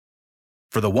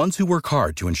For the ones who work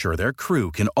hard to ensure their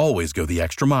crew can always go the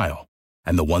extra mile,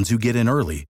 and the ones who get in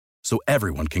early so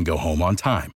everyone can go home on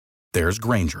time, there's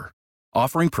Grainger,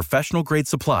 offering professional-grade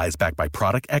supplies backed by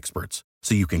product experts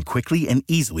so you can quickly and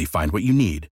easily find what you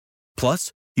need.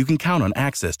 Plus, you can count on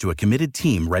access to a committed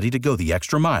team ready to go the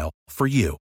extra mile for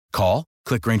you. Call,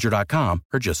 click Grainger.com,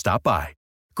 or just stop by.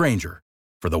 Grainger,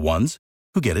 for the ones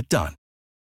who get it done.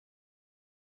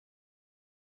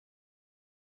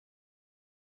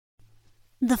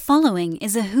 The following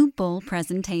is a Hoop Ball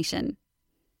presentation.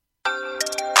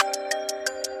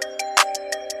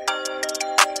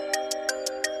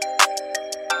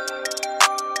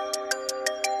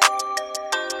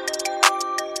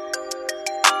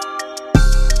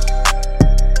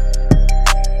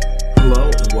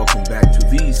 Hello and welcome back to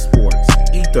the Sports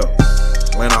Ethos,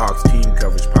 Atlanta Hawks team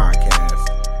coverage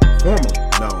podcast, formerly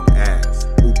known as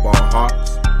Hoop Ball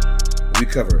Hawks. We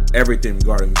cover everything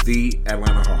regarding the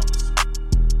Atlanta Hawks.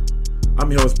 I'm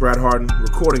your host, Brad Harden,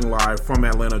 recording live from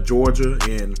Atlanta, Georgia,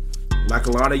 and like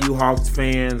a lot of you Hawks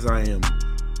fans, I am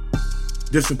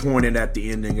disappointed at the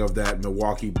ending of that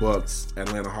Milwaukee Bucks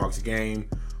Atlanta Hawks game.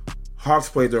 Hawks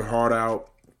played their heart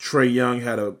out. Trae Young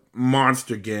had a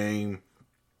monster game,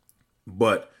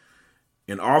 but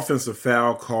an offensive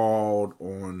foul called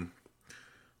on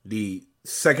the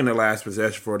second to last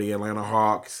possession for the Atlanta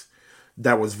Hawks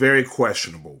that was very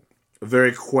questionable. A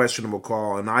very questionable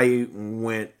call, and I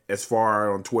went as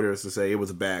far on Twitter as to say it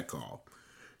was a bad call.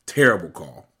 Terrible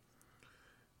call.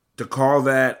 To call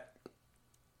that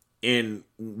in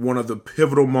one of the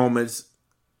pivotal moments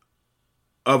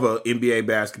of an NBA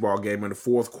basketball game in the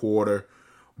fourth quarter,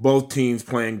 both teams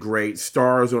playing great,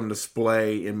 stars on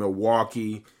display in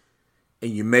Milwaukee, and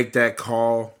you make that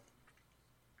call,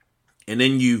 and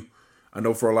then I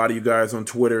know for a lot of you guys on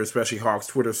Twitter, especially Hawks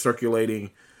Twitter,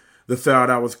 circulating the foul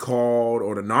that was called,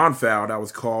 or the non-foul that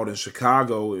was called in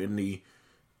Chicago in the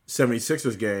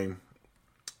 76ers game,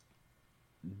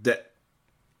 that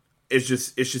it's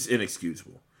just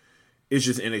inexcusable. It's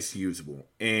just inexcusable.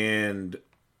 And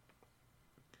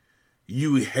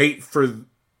you hate for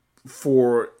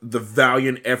the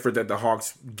valiant effort that the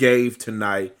Hawks gave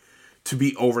tonight to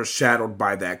be overshadowed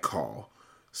by that call.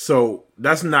 So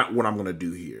that's not what I'm going to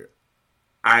do here.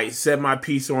 I said my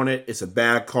piece on it. It's a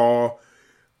bad call.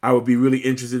 I would be really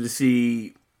interested to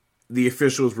see the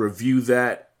officials review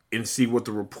that and see what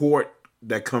the report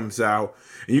that comes out.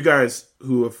 And you guys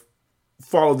who have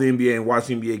followed the NBA and watched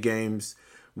NBA games,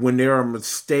 when there are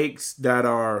mistakes that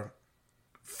are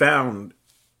found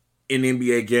in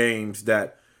NBA games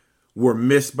that were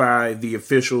missed by the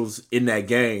officials in that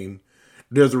game,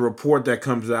 there's a report that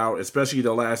comes out, especially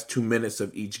the last 2 minutes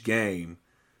of each game,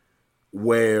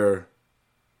 where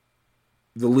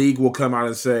the league will come out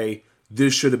and say,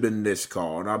 this should have been this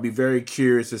call. And I'll be very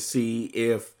curious to see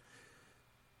if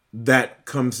that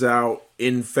comes out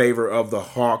in favor of the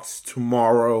Hawks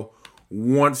tomorrow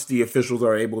once the officials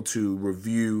are able to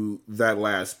review that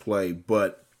last play.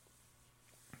 But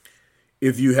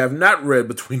if you have not read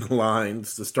between the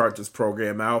lines to start this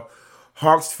program out,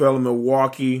 Hawks fell in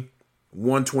Milwaukee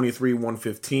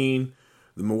 123-115.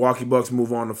 The Milwaukee Bucks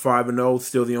move on to 5-0,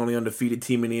 still the only undefeated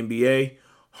team in the NBA.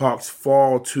 Hawks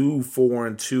fall to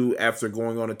 4-2 after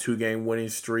going on a 2-game winning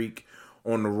streak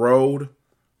on the road.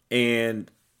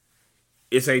 And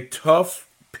it's a tough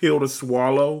pill to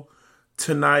swallow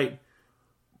tonight,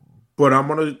 but I'm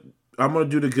gonna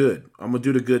do the good. I'm gonna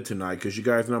do the good tonight because you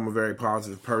guys know I'm a very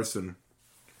positive person.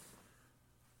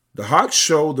 The Hawks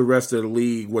showed the rest of the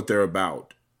league what they're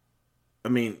about. I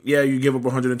mean, yeah, you give up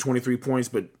 123 points,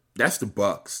 but that's the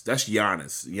Bucks. That's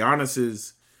Giannis. Giannis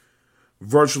is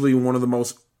virtually one of the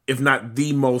most, if not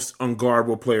the most,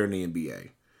 unguardable player in the NBA.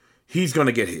 He's going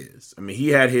to get his. I mean, he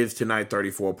had his tonight,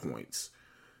 34 points.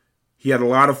 He had a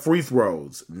lot of free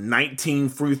throws, 19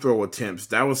 free throw attempts.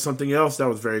 That was something else that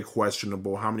was very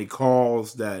questionable, how many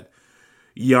calls that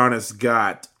Giannis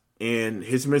got. And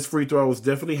his missed free throws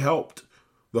definitely helped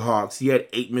the Hawks. He had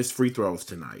 8 missed free throws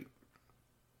tonight.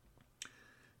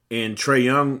 And Trae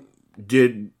Young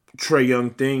did Trae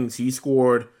Young things. He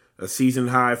scored a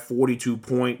season-high 42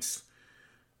 points,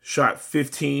 shot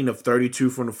 15 of 32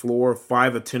 from the floor,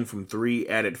 5 of 10 from 3,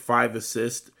 added 5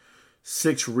 assists,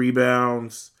 6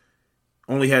 rebounds,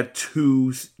 only had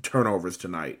 2 turnovers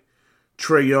tonight.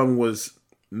 Trae Young was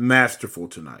masterful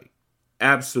tonight.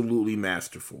 Absolutely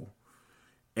masterful.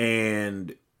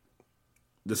 And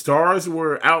the stars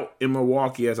were out in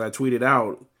Milwaukee, as I tweeted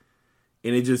out,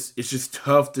 and it's just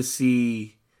tough to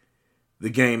see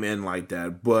the game end like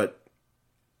that. But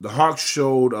the Hawks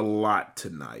showed a lot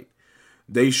tonight.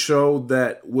 They showed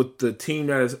that with the team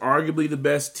that is arguably the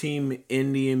best team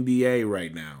in the NBA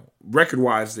right now,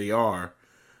 record-wise they are,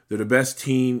 They're the best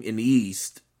team in the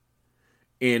East.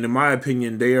 And in my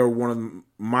opinion, they are one of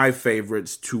my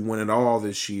favorites to win it all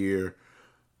this year,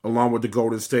 along with the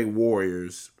Golden State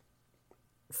Warriors.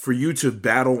 For you to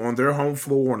battle on their home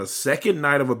floor on a second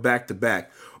night of a back-to-back.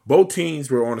 Both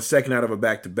teams were on a second night of a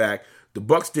back-to-back. The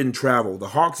Bucks didn't travel. The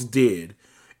Hawks did.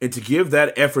 And to give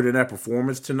that effort and that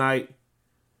performance tonight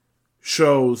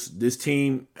shows this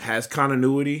team has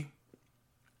continuity.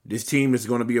 This team is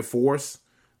going to be a force.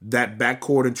 That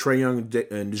backcourt and Trae Young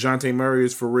and DeJounte Murray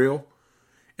is for real.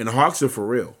 And the Hawks are for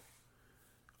real.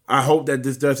 I hope that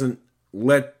this doesn't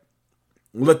let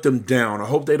them down. I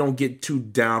hope they don't get too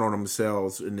down on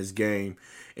themselves in this game.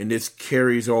 And this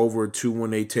carries over to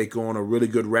when they take on a really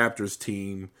good Raptors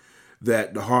team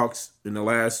that the Hawks in the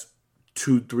last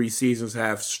 2-3 seasons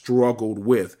have struggled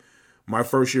with. My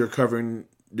first year covering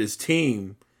this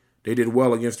team, they did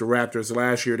well against the Raptors.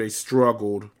 Last year they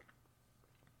struggled.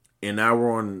 And now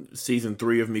we're on season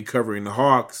 3 of me covering the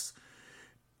Hawks.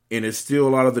 And it's still a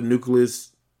lot of the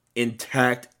nucleus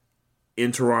intact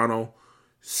in Toronto.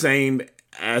 Same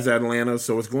as Atlanta.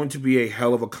 So it's going to be a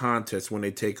hell of a contest when they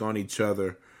take on each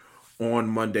other on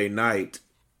Monday night.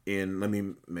 And let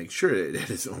me make sure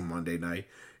that it's on Monday night.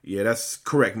 Yeah, that's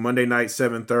correct. Monday night,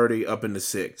 7:30, up into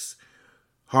 6.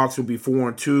 Hawks will be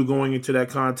 4-2 going into that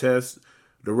contest.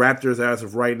 The Raptors, as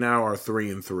of right now, are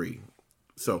 3-3.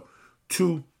 So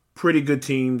 2 pretty good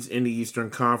teams in the Eastern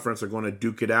Conference are going to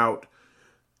duke it out.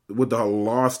 With the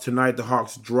loss tonight, the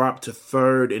Hawks dropped to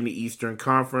 3rd in the Eastern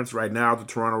Conference. Right now, the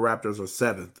Toronto Raptors are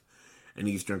 7th in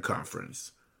the Eastern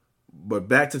Conference. But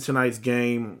back to tonight's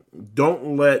game,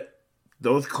 don't let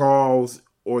those calls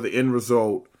or the end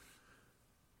result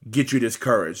get you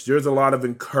discouraged. There's a lot of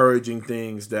encouraging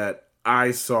things that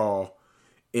I saw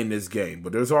in this game.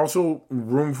 But there's also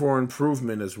room for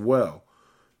improvement as well.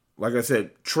 Like I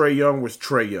said, Trae Young was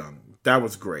Trae Young. That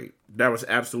was great. That was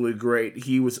absolutely great.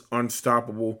 He was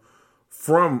unstoppable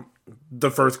from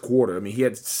the first quarter. I mean, he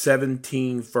had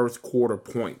 17 first quarter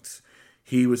points.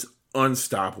 He was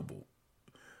unstoppable.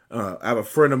 I have a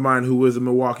friend of mine who is a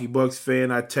Milwaukee Bucks fan.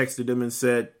 I texted him and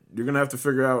said, you're going to have to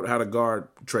figure out how to guard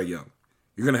Trae Young.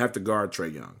 You're going to have to guard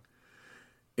Trae Young.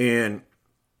 And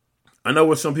I know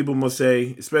what some people must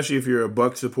say, especially if you're a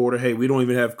Bucks supporter, hey, we don't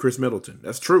even have Chris Middleton.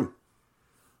 That's true.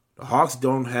 The Hawks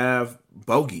don't have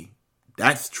Bogey.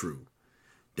 That's true.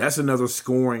 That's another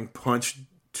scoring punch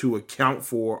to account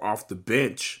for off the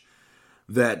bench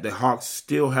that the Hawks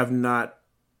still have not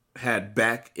had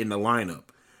back in the lineup.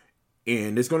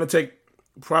 And it's going to take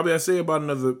probably, I say, about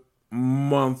another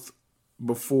month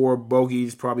before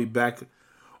Bogey's probably back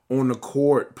on the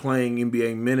court playing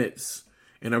NBA minutes.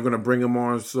 And I'm going to bring him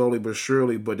on slowly but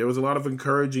surely. But there was a lot of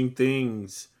encouraging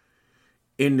things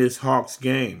in this Hawks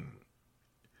game.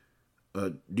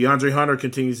 DeAndre Hunter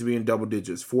continues to be in double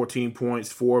digits. 14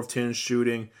 points, 4 of 10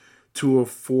 shooting, 2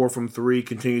 of 4 from 3,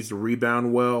 continues to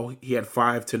rebound well. He had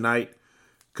 5 tonight.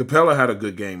 Capella had a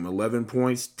good game. 11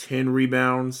 points, 10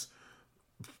 rebounds.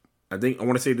 I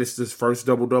want to say this is his first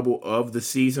double-double of the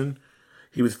season.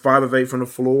 He was 5 of 8 from the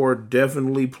floor.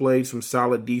 Definitely played some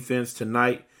solid defense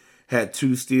tonight. Had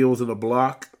 2 steals and a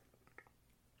block.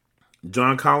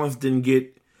 John Collins didn't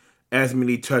get as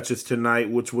many touches tonight,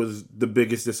 which was the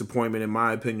biggest disappointment in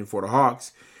my opinion for the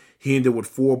Hawks. He ended with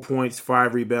 4 points,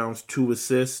 5 rebounds, 2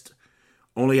 assists.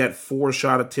 Only had 4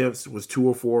 shot attempts, was 2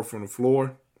 of 4 from the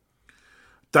floor.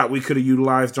 Thought we could have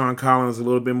utilized John Collins a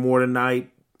little bit more tonight,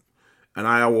 and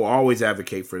I will always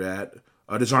advocate for that.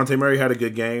 DeJounte Murray had a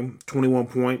good game, 21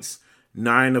 points,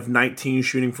 9 of 19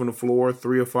 shooting from the floor,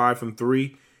 3 of 5 from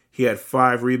 3. He had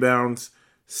 5 rebounds,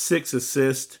 6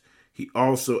 assists. He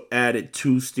also added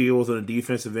 2 steals on the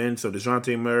defensive end. So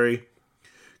DeJounte Murray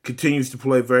continues to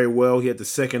play very well. He had the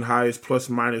second highest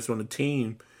plus-minus on the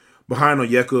team behind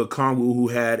Onyeka Okongwu, who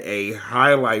had a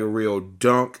highlight reel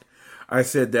dunk. I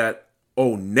said that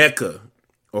Onyeka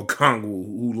Okongwu,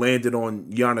 who landed on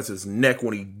Giannis's neck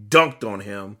when he dunked on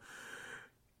him.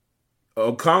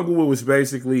 Okongwu was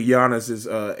basically Giannis's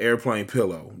airplane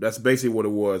pillow. That's basically what it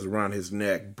was around his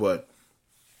neck. But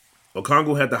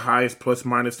Okongwu had the highest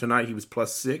plus-minus tonight. He was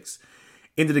 +6.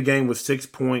 Ended the game with 6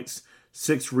 points,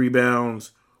 6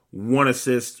 rebounds, 1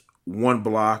 assist, 1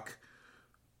 block.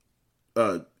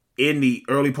 In the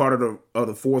early part of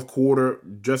the fourth quarter,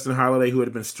 Justin Holiday, who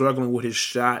had been struggling with his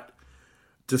shot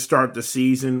to start the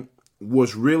season,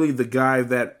 was really the guy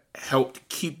that helped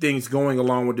keep things going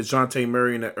along with DeJounte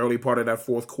Murray in the early part of that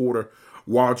fourth quarter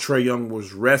while Trae Young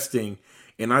was resting.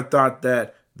 And I thought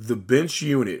that the bench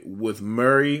unit with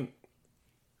Murray,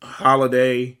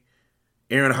 Holiday,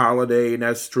 Aaron Holiday in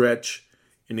that stretch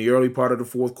in the early part of the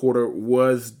fourth quarter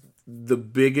was the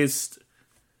biggest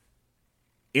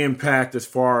impact as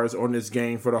far as on this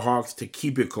game for the Hawks to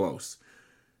keep it close.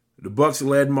 The Bucks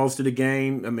led most of the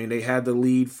game. I mean, they had the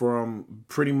lead from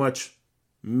pretty much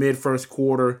mid-first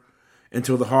quarter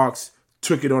until the Hawks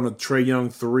took it on a Trae Young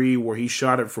 3 where he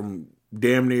shot it from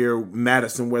damn near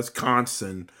Madison,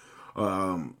 Wisconsin.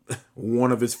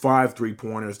 One of his 5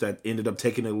 3-pointers that ended up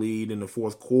taking the lead in the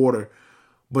fourth quarter.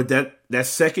 But that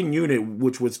second unit,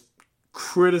 which was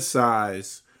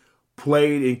criticized,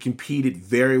 played and competed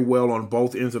very well on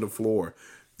both ends of the floor.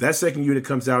 That second unit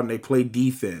comes out and they play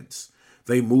defense.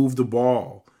 They move the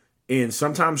ball. And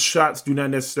sometimes shots do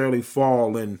not necessarily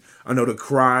fall. And I know the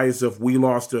cries of we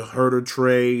lost the Huerter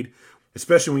trade,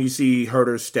 especially when you see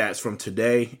Huerter's stats from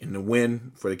today in the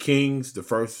win for the Kings, the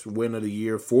first win of the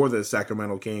year for the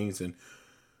Sacramento Kings, and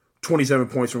 27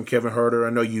 points from Kevin Huerter. I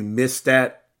know you missed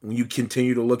that when you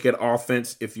continue to look at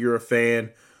offense if you're a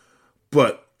fan.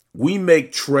 But we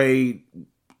made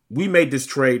this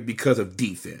trade because of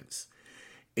defense.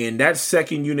 And that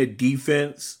second unit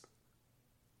defense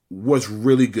was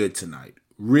really good tonight.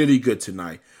 Really good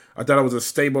tonight. I thought it was a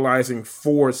stabilizing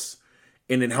force,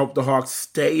 and it helped the Hawks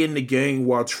stay in the game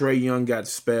while Trae Young got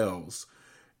spells.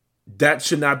 That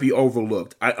should not be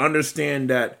overlooked. I understand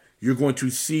that you're going to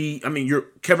see,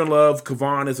 Kevin Love,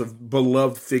 Kevon is a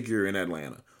beloved figure in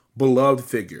Atlanta. Beloved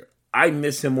figure. I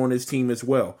miss him on his team as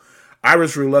well. I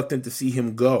was reluctant to see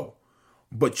him go.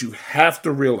 But you have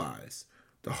to realize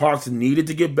the Hawks needed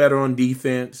to get better on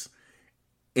defense,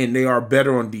 and they are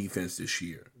better on defense this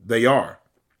year. They are.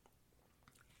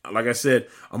 Like I said,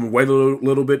 I'm going to wait a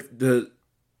little bit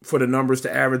for the numbers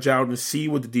to average out and see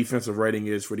what the defensive rating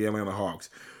is for the Atlanta Hawks.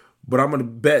 But I'm going to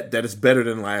bet that it's better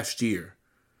than last year.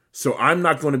 So I'm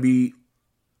not going to be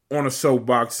on a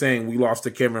soapbox saying we lost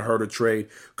the Kevin Huerter trade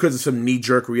because of some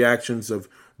knee-jerk reactions of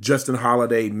Justin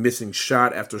Holiday missing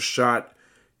shot after shot.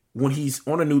 When he's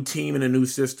on a new team in a new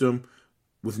system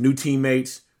with new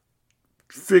teammates,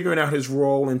 figuring out his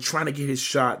role and trying to get his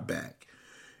shot back.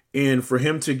 And for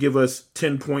him to give us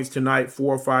 10 points tonight,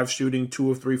 4 or 5 shooting,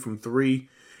 2 or 3 from 3,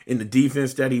 in the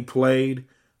defense that he played,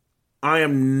 I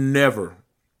am never,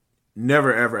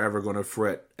 ever going to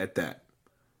fret at that.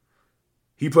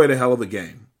 He played a hell of a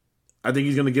game. I think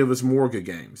he's going to give us more good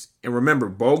games. And remember,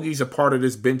 Bogey's a part of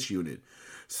this bench unit.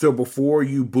 So before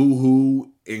you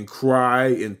boo-hoo and cry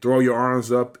and throw your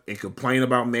arms up and complain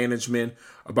about management,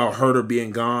 about Huerter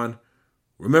being gone,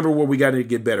 remember what we got to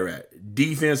get better at.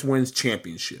 Defense wins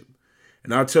championship.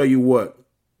 And I'll tell you what,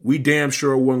 we damn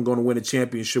sure weren't going to win a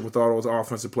championship with all those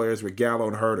offensive players with Gallo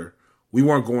and Huerter. We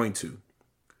weren't going to.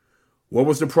 What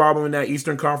was the problem in that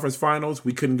Eastern Conference Finals?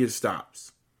 We couldn't get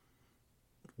stops.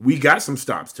 We got some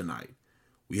stops tonight.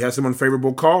 We had some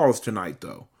unfavorable calls tonight,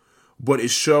 though. But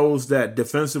it shows that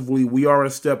defensively we are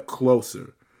a step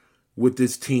closer with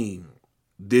this team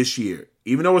this year.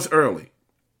 Even though it's early,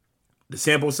 the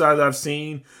sample size I've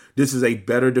seen, this is a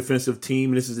better defensive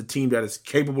team. This is a team that is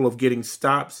capable of getting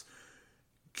stops,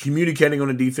 communicating on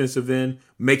the defensive end,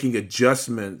 making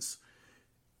adjustments,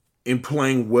 and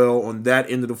playing well on that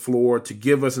end of the floor to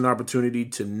give us an opportunity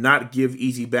to not give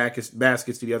easy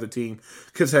baskets to the other team.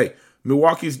 Because, hey,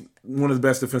 Milwaukee's one of the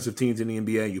best defensive teams in the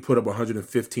NBA. You put up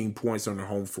 115 points on their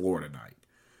home floor tonight.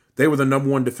 They were the number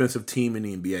 1 defensive team in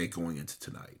the NBA going into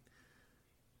tonight.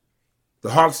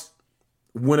 The Hawks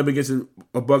went up against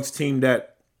a Bucks team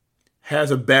that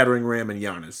has a battering ram in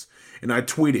Giannis. And I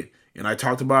tweeted, and I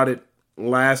talked about it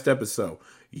last episode.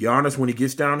 Giannis, when he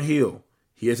gets downhill,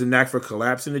 he has a knack for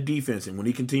collapsing the defense. And when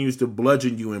he continues to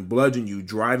bludgeon you,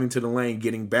 driving to the lane,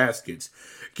 getting baskets,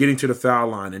 getting to the foul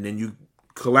line, and then you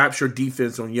collapse your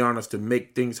defense on Giannis to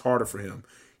make things harder for him.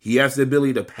 He has the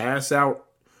ability to pass out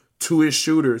to his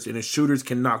shooters, and his shooters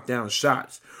can knock down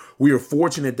shots. We are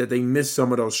fortunate that they missed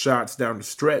some of those shots down the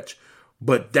stretch,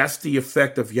 but that's the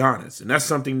effect of Giannis. And that's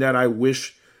something that I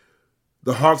wish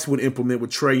the Hawks would implement with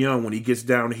Trae Young when he gets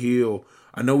downhill.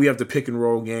 I know we have the pick and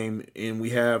roll game, and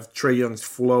we have Trae Young's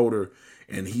floater,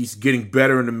 and he's getting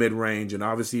better in the mid-range, and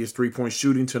obviously his three-point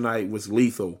shooting tonight was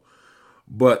lethal.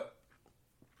 But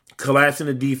collapsing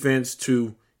the defense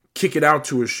to kick it out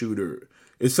to a shooter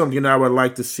is something that I would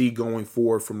like to see going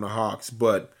forward from the Hawks.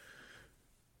 But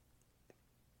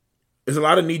there's a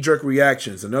lot of knee-jerk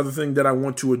reactions. Another thing that I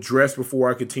want to address before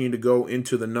I continue to go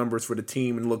into the numbers for the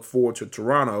team and look forward to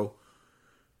Toronto,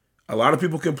 a lot of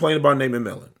people complain about Nate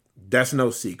McMillan. That's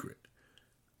no secret.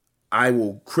 I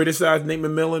will criticize Nate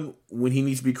McMillan when he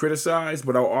needs to be criticized,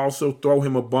 but I'll also throw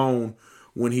him a bone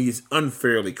when he's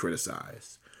unfairly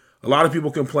criticized. A lot of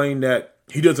people complain that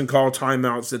he doesn't call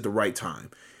timeouts at the right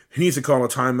time. He needs to call a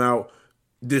timeout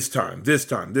this time.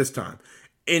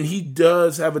 And he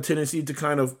does have a tendency to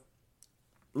kind of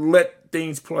let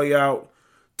things play out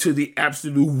to the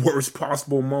absolute worst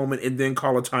possible moment and then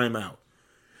call a timeout.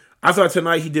 I thought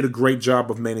tonight he did a great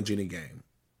job of managing the game.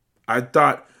 I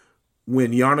thought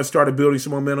when Giannis started building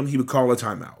some momentum, he would call a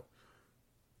timeout.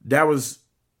 That was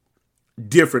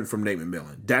different from Nate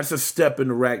McMillan. That's a step in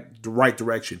the right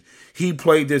direction. He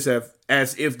played this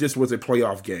as if this was a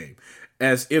playoff game,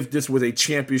 as if this was a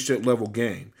championship level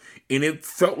game. And it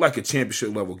felt like a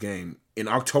championship level game in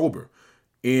October.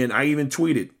 And I even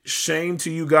tweeted, shame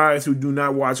to you guys who do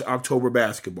not watch October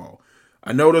basketball.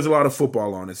 I know there's a lot of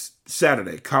football on. It's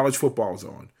Saturday. College football's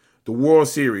on. The World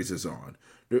Series is on.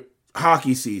 The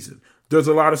hockey season. There's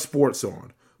a lot of sports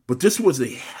on. But this was a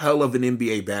hell of an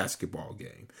NBA basketball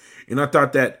game. And I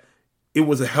thought that it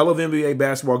was a hell of an NBA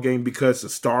basketball game because the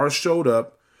stars showed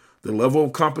up, the level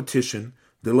of competition,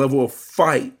 the level of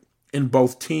fight in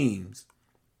both teams.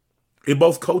 And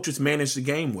both coaches managed the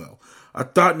game well. I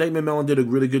thought Nate McMillan did a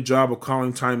really good job of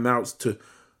calling timeouts to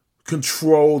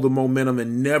control the momentum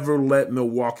and never let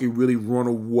Milwaukee really run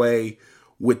away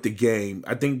with the game.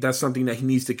 I think that's something that he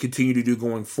needs to continue to do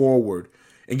going forward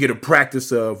and get a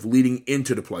practice of leading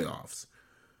into the playoffs.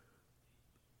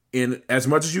 And as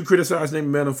much as you criticize Nate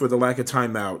McMillan for the lack of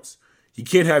timeouts, you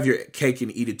can't have your cake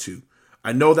and eat it too.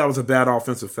 I know that was a bad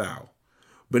offensive foul.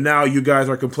 But now you guys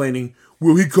are complaining,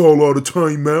 well, he called all the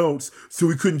timeouts, so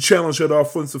he couldn't challenge that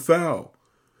offensive foul.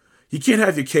 You can't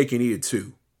have your cake and eat it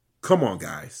too. Come on,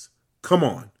 guys. Come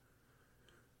on.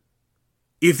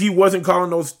 If he wasn't calling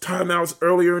those timeouts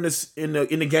earlier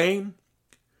in the game,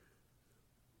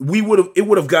 it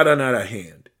would have gotten out of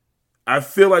hand. I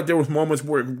feel like there was moments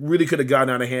where it really could have gotten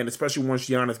out of hand, especially once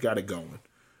Giannis got it going.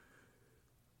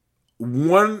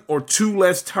 1 or 2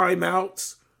 less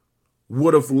timeouts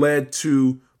would have led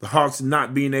to the Hawks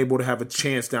not being able to have a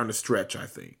chance down the stretch, I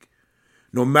think.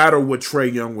 No matter what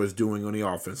Trae Young was doing on the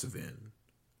offensive end.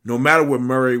 No matter what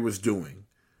Murray was doing.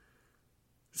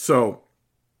 So,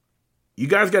 you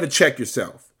guys got to check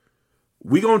yourself.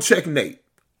 We're going to check Nate.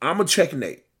 I'm going to check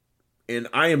Nate. And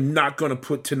I am not going to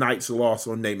put tonight's loss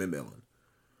on Nate McMillan.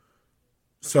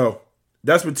 So,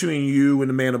 that's between you and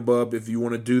the man above if you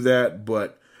want to do that.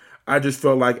 But I just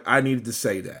felt like I needed to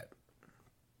say that.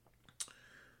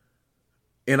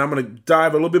 And I'm going to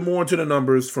dive a little bit more into the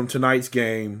numbers from tonight's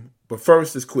game. But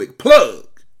first, this quick plug.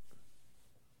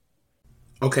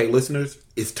 Okay, listeners,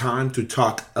 it's time to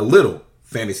talk a little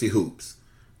fantasy hoops.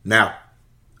 Now,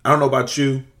 I don't know about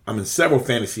you. I'm in several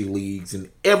fantasy leagues.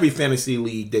 In every fantasy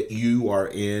league that you are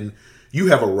in, you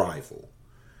have a rival.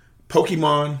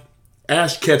 Pokemon,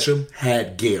 Ash Ketchum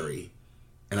had Gary.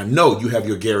 And I know you have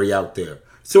your Gary out there.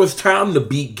 So it's time to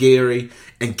beat Gary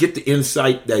and get the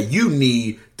insight that you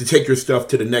need to take your stuff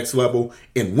to the next level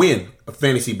and win a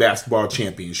fantasy basketball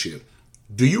championship.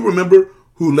 Do you remember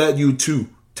who led you to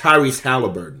Tyrese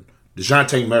Halliburton,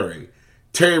 DeJounte Murray,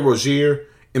 Terry Rozier,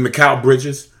 and Mikal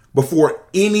Bridges before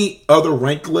any other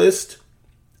rank list?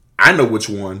 I know which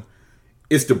one.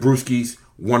 It's the Brewskis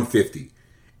 150.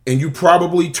 And you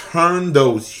probably turned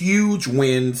those huge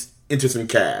wins into some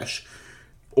cash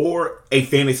or a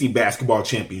fantasy basketball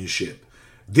championship.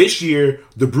 This year,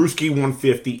 the Brewski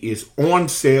 150 is on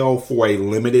sale for a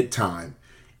limited time.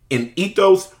 And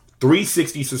Ethos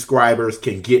 360 subscribers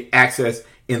can get access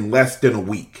in less than a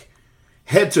week.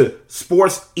 Head to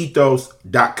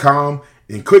sportsethos.com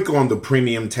and click on the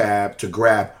premium tab to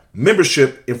grab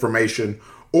membership information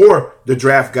or the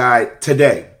draft guide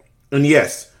today. And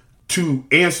yes, to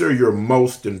answer your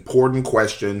most important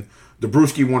question, the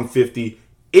Brewski 150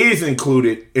 is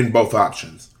included in both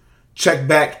options. Check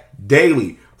back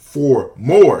daily for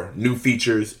more new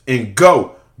features and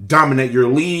go dominate your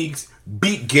leagues,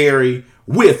 beat Gary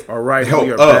with help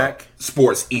of back.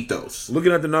 Sports Ethos.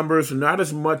 Looking at the numbers, not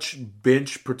as much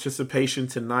bench participation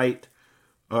tonight.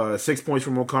 6 points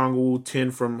from Okongwu,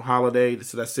 10 from Holiday,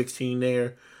 so that's 16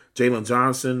 there. Jalen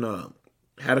Johnson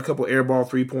had a couple airball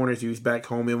three-pointers. He was back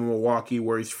home in Milwaukee,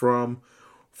 where he's from.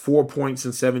 4 points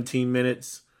in 17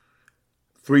 minutes.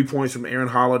 3 points from Aaron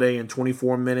Holiday in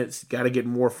 24 minutes. Got to get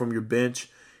more from your bench.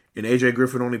 And A.J.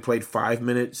 Griffin only played 5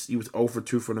 minutes. He was 0 for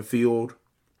 2 from the field.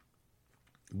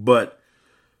 But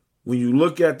when you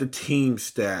look at the team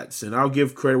stats, and I'll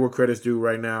give credit where credit's due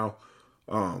right now,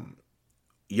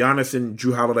 Giannis and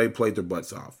Jrue Holiday played their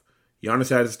butts off. Giannis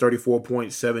had his 34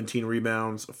 points, 17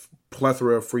 rebounds, a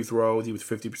plethora of free throws. He was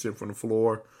 50% from the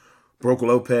floor. Brook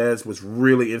Lopez was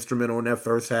really instrumental in that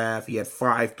first half. He had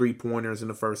 5 3-pointers in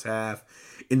the first half.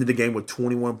 Ended the game with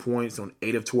 21 points on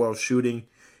 8 of 12 shooting.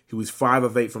 He was 5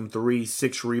 of 8 from 3,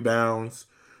 6 rebounds.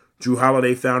 Jrue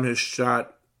Holiday found his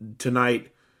shot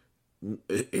tonight.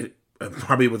 It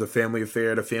probably was a family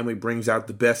affair. The family brings out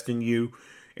the best in you.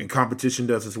 And competition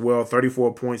does as well.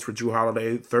 34 points for Jrue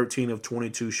Holiday, 13 of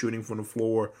 22 shooting from the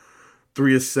floor,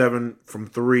 3 of 7 from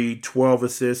 3, 12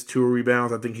 assists, 2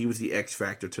 rebounds. I think he was the X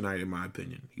factor tonight, in my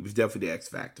opinion. He was definitely the X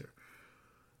factor.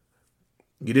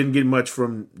 You didn't get much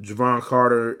from Javon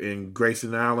Carter and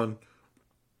Grayson Allen.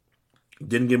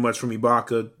 Didn't get much from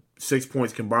Ibaka. 6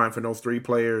 points combined for those 3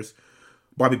 players.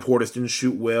 Bobby Portis didn't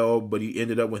shoot well, but he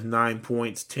ended up with 9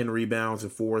 points, 10 rebounds,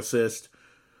 and 4 assists.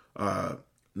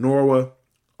 Norwa,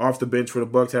 off the bench for the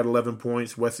Bucks, had 11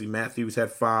 points. Wesley Matthews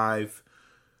had 5.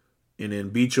 And then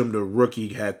Beacham, the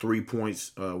rookie, had 3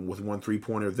 points with 1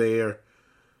 3-pointer there.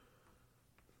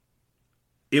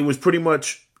 It was pretty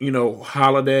much,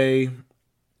 Holiday,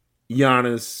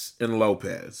 Giannis, and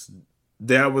Lopez.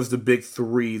 That was the big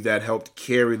 3 that helped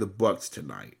carry the Bucks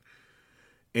tonight.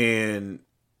 And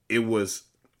it was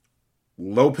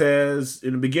Lopez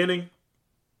in the beginning,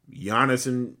 Giannis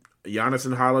and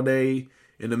Holiday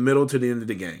in the middle to the end of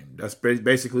the game. That's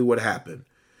basically what happened.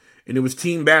 And it was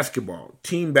team basketball.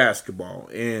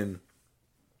 And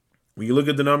when you look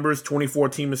at the numbers, 24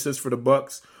 team assists for the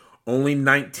Bucks, only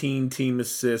 19 team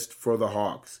assists for the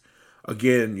Hawks.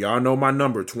 Again, y'all know my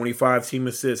number, 25 team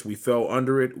assists. We fell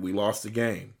under it. We lost the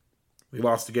game. We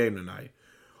lost the game tonight.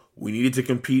 We needed to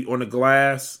compete on the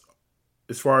glass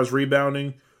as far as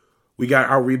rebounding. We got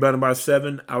out-rebounded by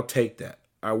 7. I'll take that.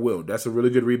 I will. That's a really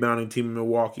good rebounding team in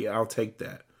Milwaukee. I'll take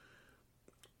that.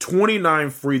 29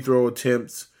 free throw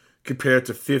attempts compared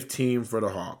to 15 for the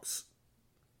Hawks.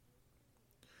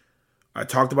 I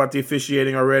talked about the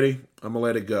officiating already. I'm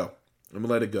going to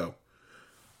let it go.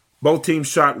 Both teams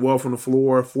shot well from the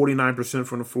floor, 49%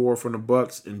 from the floor from the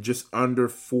Bucks and just under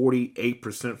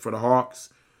 48% for the Hawks.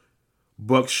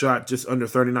 Bucks shot just under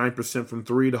 39% from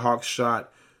 3. The Hawks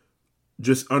shot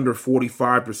just under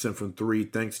 45% from 3,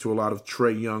 thanks to a lot of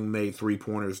Trae Young made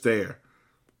 3-pointers there.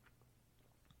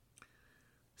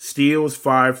 Steals,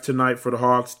 5 tonight for the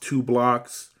Hawks, 2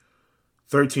 blocks,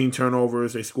 13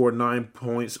 turnovers. They scored 9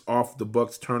 points off the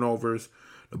Bucks' turnovers.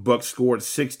 The Bucks scored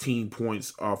 16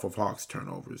 points off of Hawks'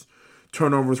 turnovers.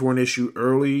 Turnovers were an issue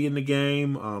early in the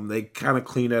game. They kind of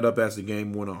cleaned that up as the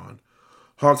game went on.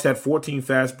 Hawks had 14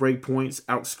 fast break points,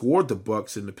 outscored the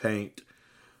Bucks in the paint,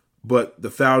 but the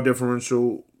foul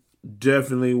differential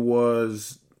definitely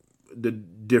was the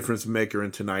difference maker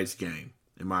in tonight's game,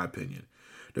 in my opinion.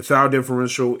 The foul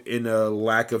differential and a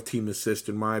lack of team assist,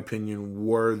 in my opinion,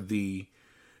 were the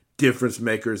difference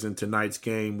makers in tonight's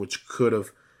game, which could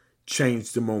have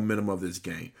changed the momentum of this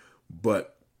game.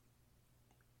 But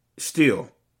still,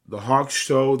 the Hawks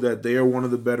show that they are one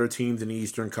of the better teams in the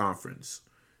Eastern Conference.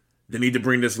 They need to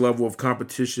bring this level of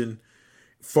competition,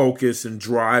 focus, and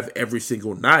drive every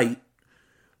single night.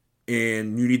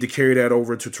 And you need to carry that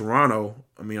over to Toronto.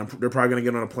 I mean, they're probably going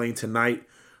to get on a plane tonight,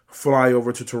 fly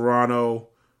over to Toronto,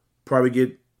 probably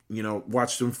get,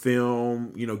 watch some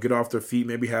film, get off their feet,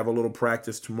 maybe have a little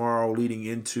practice tomorrow leading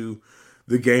into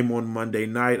the game on Monday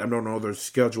night. I don't know their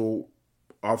schedule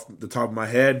off the top of my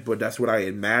head, but that's what I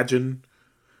imagine,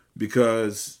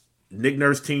 because Nick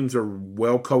Nurse teams are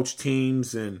well-coached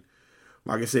teams, and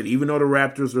like I said, even though the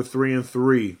Raptors are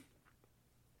 3-3,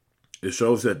 it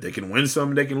shows that they can win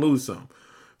some, they can lose some.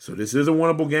 So this is a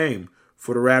winnable game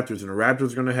for the Raptors, and the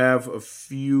Raptors are going to have a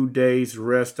few days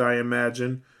rest, I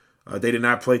imagine. They did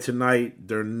not play tonight.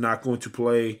 They're not going to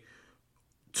play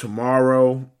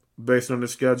tomorrow based on the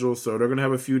schedule, so they're going to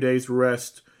have a few days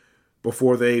rest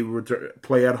before they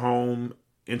play at home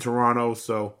in Toronto.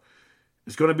 So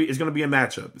it's going to be a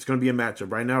matchup. It's going to be a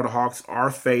matchup. Right now, the Hawks are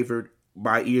favored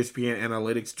by ESPN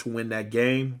Analytics to win that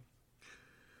game,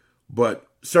 but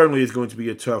certainly it's going to be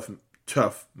a tough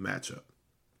matchup.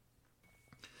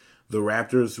 The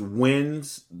Raptors'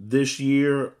 wins this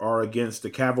year are against the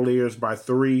Cavaliers by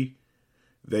 3.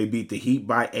 They beat the Heat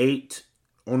by 8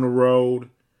 on the road.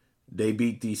 They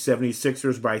beat the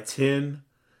 76ers by 10.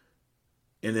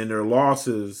 And then their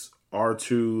losses are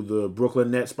to the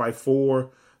Brooklyn Nets by 4.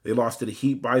 They lost to the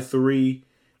Heat by 3.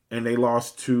 And they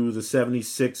lost to the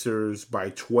 76ers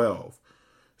by 12.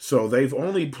 So they've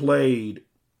only played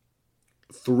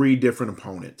 3 different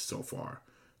opponents so far.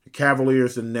 The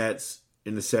Cavaliers, the Nets,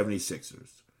 and the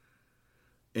 76ers.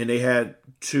 And they had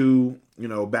 2,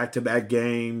 back-to-back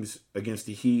games against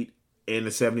the Heat and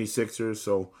the 76ers.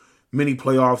 So mini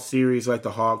playoff series like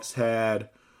the Hawks had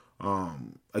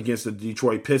against the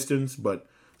Detroit Pistons. But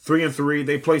 3-3,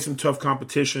 they play some tough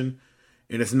competition.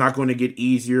 And it's not going to get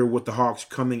easier with the Hawks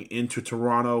coming into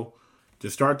Toronto.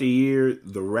 To start the year,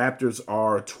 the Raptors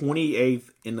are 28th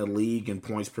in the league in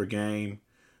points per game,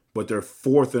 but they're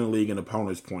 4th in the league in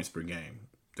opponents' points per game.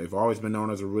 They've always been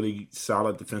known as a really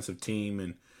solid defensive team,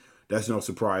 and that's no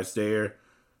surprise there.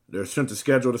 Their strength of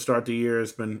schedule to start the year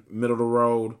has been middle of the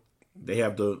road. They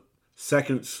have the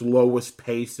second slowest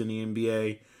pace in the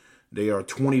NBA. They are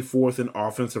 24th in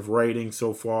offensive rating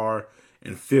so far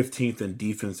and 15th in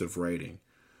defensive rating.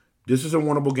 This is a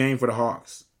winnable game for the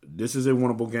Hawks. This is a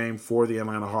winnable game for the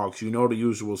Atlanta Hawks. You know the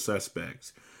usual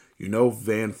suspects. You know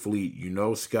Van Fleet. You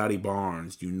know Scotty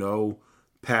Barnes. You know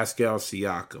Pascal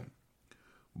Siakam.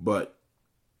 But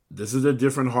this is a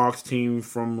different Hawks team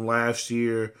from last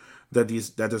year that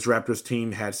this Raptors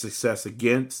team had success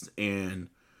against. And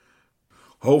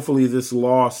hopefully this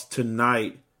loss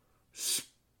tonight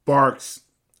sparks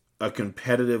a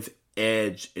competitive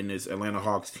edge in this Atlanta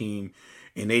Hawks team.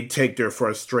 And they take their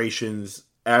frustrations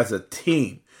as a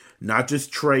team. Not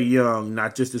just Trae Young,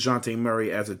 not just DeJounte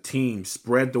Murray, as a team.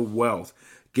 Spread the wealth.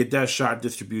 Get that shot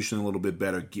distribution a little bit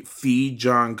better. Feed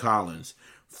John Collins.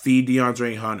 Feed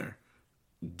DeAndre Hunter.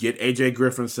 Get AJ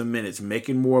Griffin some minutes. Make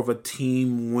it more of a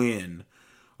team win.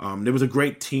 There was a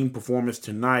great team performance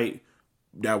tonight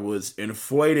that was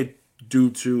inflated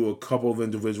due to a couple of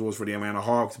individuals for the Atlanta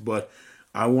Hawks, but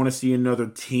I want to see another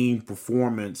team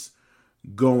performance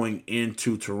going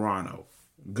into Toronto.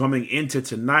 Coming into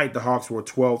tonight, the Hawks were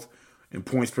 12th in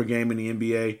points per game in the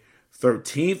NBA,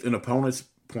 13th in opponents'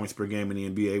 points per game in the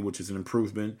NBA, which is an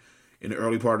improvement in the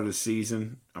early part of the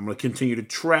season. I'm going to continue to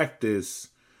track this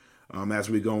as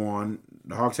we go on.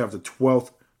 The Hawks have the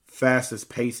 12th fastest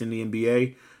pace in the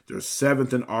NBA. They're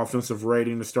 7th in offensive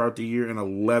rating to start the year and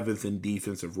 11th in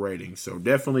defensive rating. So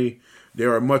definitely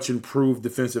they're a much improved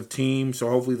defensive team. So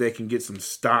hopefully they can get some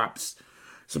stops,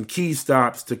 some key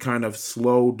stops to kind of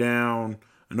slow down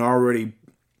an already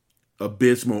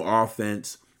abysmal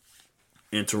offense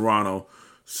in Toronto.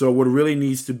 So what really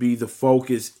needs to be the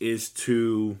focus is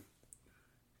to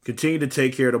continue to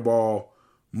take care of the ball,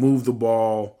 move the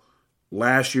ball.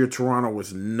 Last year, Toronto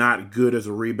was not good as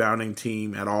a rebounding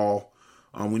team at all.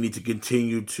 We need to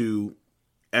continue to,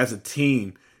 as a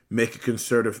team, make a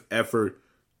concerted effort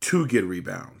to get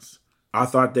rebounds. I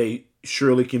thought they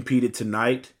surely competed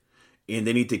tonight, and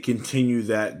they need to continue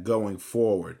that going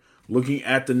forward. Looking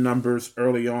at the numbers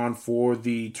early on for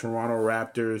the Toronto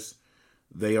Raptors,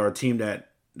 they are a team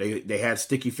that they had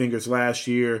sticky fingers last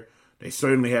year. They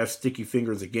certainly have sticky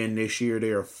fingers again this year.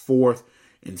 They are 4th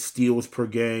in steals per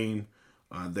game.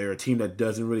 They're a team that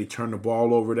doesn't really turn the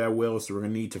ball over that well, so we're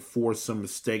going to need to force some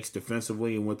mistakes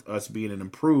defensively. And with us being an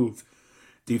improved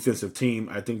defensive team,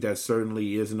 I think that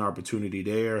certainly is an opportunity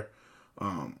there.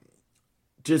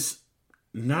 Just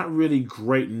not really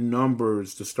great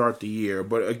numbers to start the year.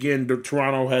 But again,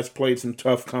 Toronto has played some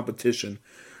tough competition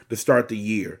to start the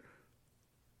year.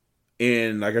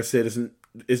 And like I said,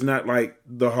 it's not like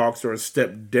the Hawks are a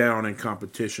step down in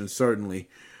competition, certainly.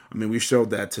 I mean, we showed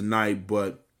that tonight,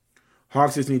 but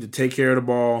Hawks just need to take care of the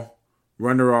ball,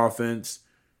 run their offense,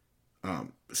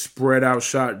 spread out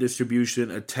shot distribution,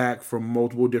 attack from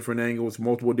multiple different angles,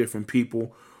 multiple different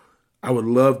people. I would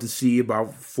love to see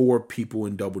about 4 people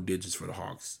in double digits for the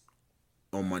Hawks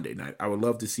on Monday night. I would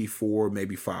love to see 4,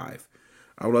 maybe 5.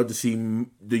 I would love to see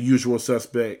the usual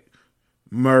suspect,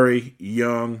 Murray,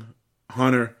 Young,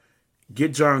 Hunter.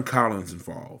 Get John Collins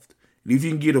involved. And if you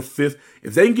can get a 5th,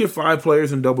 if they can get 5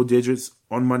 players in double digits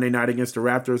on Monday night against the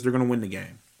Raptors, they're going to win the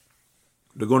game.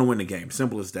 They're going to win the game.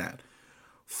 Simple as that.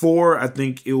 4, I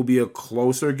think it will be a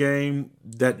closer game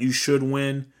that you should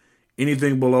win.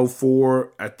 Anything below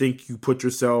 4, I think you put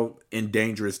yourself in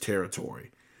dangerous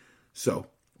territory. So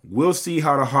we'll see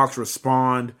how the Hawks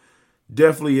respond.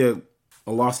 Definitely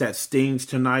a loss that stings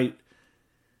tonight.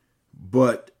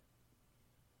 But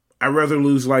I'd rather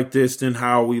lose like this than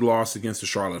how we lost against the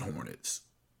Charlotte Hornets.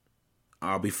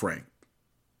 I'll be frank.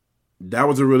 That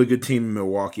was a really good team in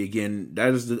Milwaukee. Again,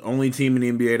 that is the only team in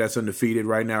the NBA that's undefeated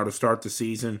right now to start the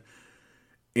season.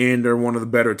 And they're one of the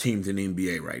better teams in the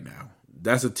NBA right now.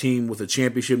 That's a team with a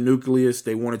championship nucleus.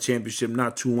 They won a championship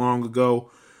not too long ago.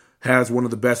 Has one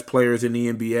of the best players in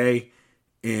the NBA.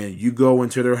 And you go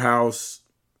into their house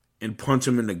and punch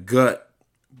them in the gut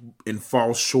and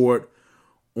fall short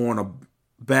on a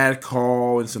bad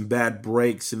call and some bad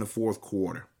breaks in the fourth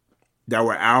quarter that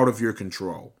were out of your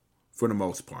control for the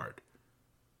most part.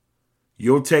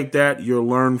 You'll take that. You'll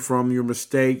learn from your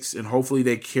mistakes. And hopefully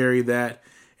they carry that.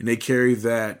 And they carry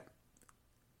that,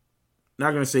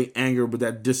 not going to say anger, but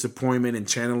that disappointment and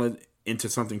channel it into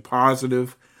something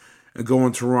positive and go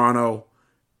in Toronto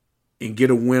and get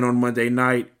a win on Monday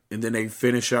night. And then they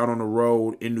finish out on the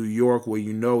road in New York where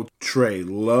you know Trae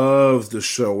loves to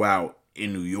show out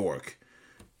in New York.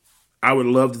 I would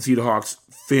love to see the Hawks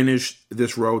finish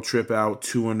this road trip out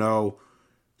 2-0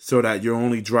 so that you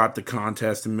only drop the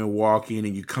contest in Milwaukee and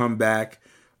then you come back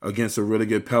against a really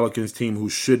good Pelicans team who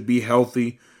should be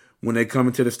healthy when they come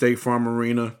into the State Farm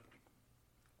Arena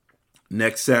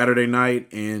next Saturday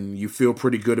night and you feel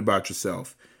pretty good about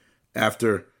yourself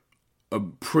after a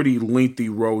pretty lengthy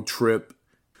road trip.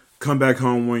 Come back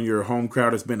home when your home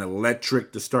crowd has been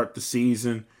electric to start the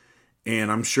season,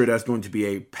 and I'm sure that's going to be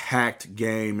a packed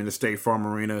game in the State Farm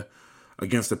Arena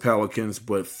against the Pelicans,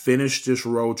 but finish this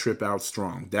road trip out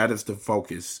strong. That is the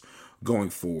focus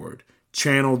going forward.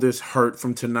 Channel this hurt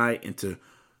from tonight into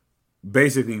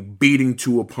basically beating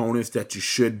two opponents that you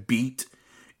should beat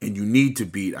and you need to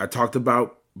beat. I talked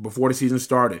about before the season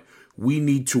started, we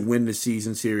need to win the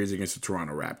season series against the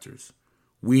Toronto Raptors.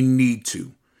 We need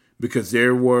to, because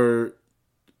they're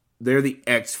the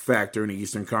X factor in the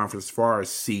Eastern Conference as far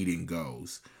as seeding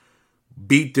goes.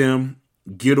 Beat them,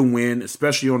 get a win,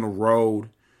 especially on the road.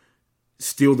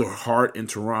 Steal their heart in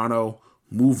Toronto.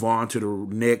 Move on to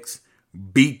the Knicks.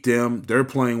 Beat them. They're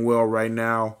playing well right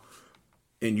now.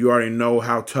 And you already know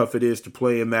how tough it is to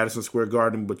play in Madison Square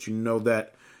Garden, but you know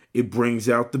that it brings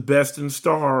out the best in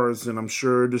stars. And I'm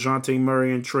sure DeJounte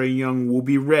Murray and Trae Young will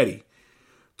be ready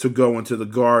to go into the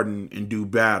Garden and do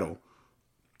battle.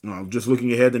 Just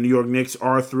looking ahead, the New York Knicks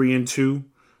are 3-2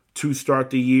 to start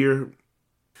the year.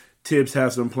 Tibbs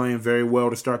has them playing very well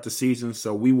to start the season,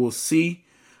 so we will see.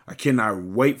 I cannot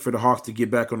wait for the Hawks to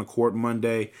get back on the court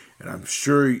Monday, and I'm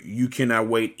sure you cannot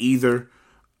wait either,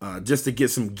 just to get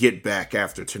some get back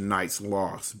after tonight's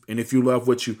loss. And if you love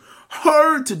what you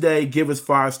heard today, give us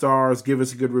 5 stars, give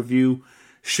us a good review,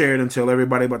 share it and tell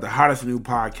everybody about the hottest new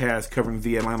podcast covering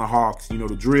the Atlanta Hawks. You know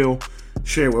the drill.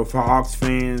 Share it with Hawks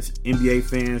fans, NBA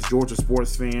fans, Georgia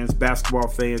sports fans, basketball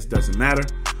fans, doesn't matter.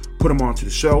 Put them onto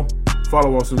the show.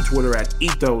 Follow us on Twitter at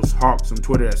EthosHawks. On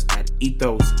Twitter, that's at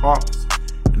EthosHawks.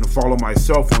 And follow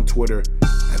myself on Twitter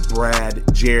at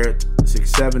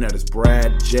BradJarrett67. That is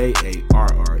Brad,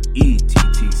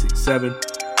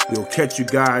 JARRETT67. We'll catch you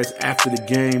guys after the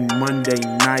game Monday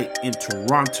night in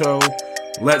Toronto.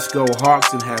 Let's go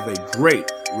Hawks and have a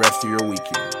great rest of your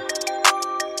weekend.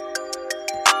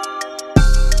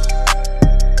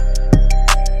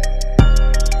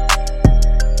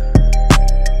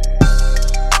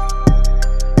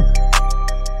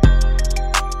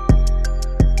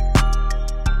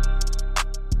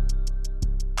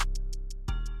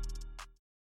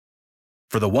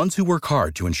 For the ones who work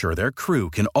hard to ensure their crew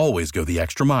can always go the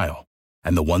extra mile,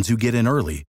 and the ones who get in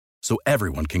early so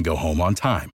everyone can go home on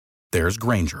time, there's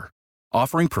Grainger,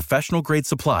 offering professional-grade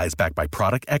supplies backed by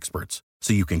product experts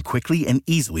so you can quickly and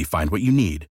easily find what you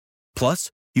need.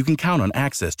 Plus, you can count on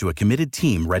access to a committed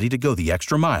team ready to go the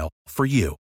extra mile for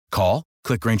you. Call,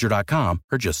 click Grainger.com,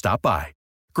 or just stop by.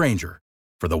 Grainger,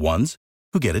 for the ones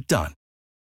who get it done.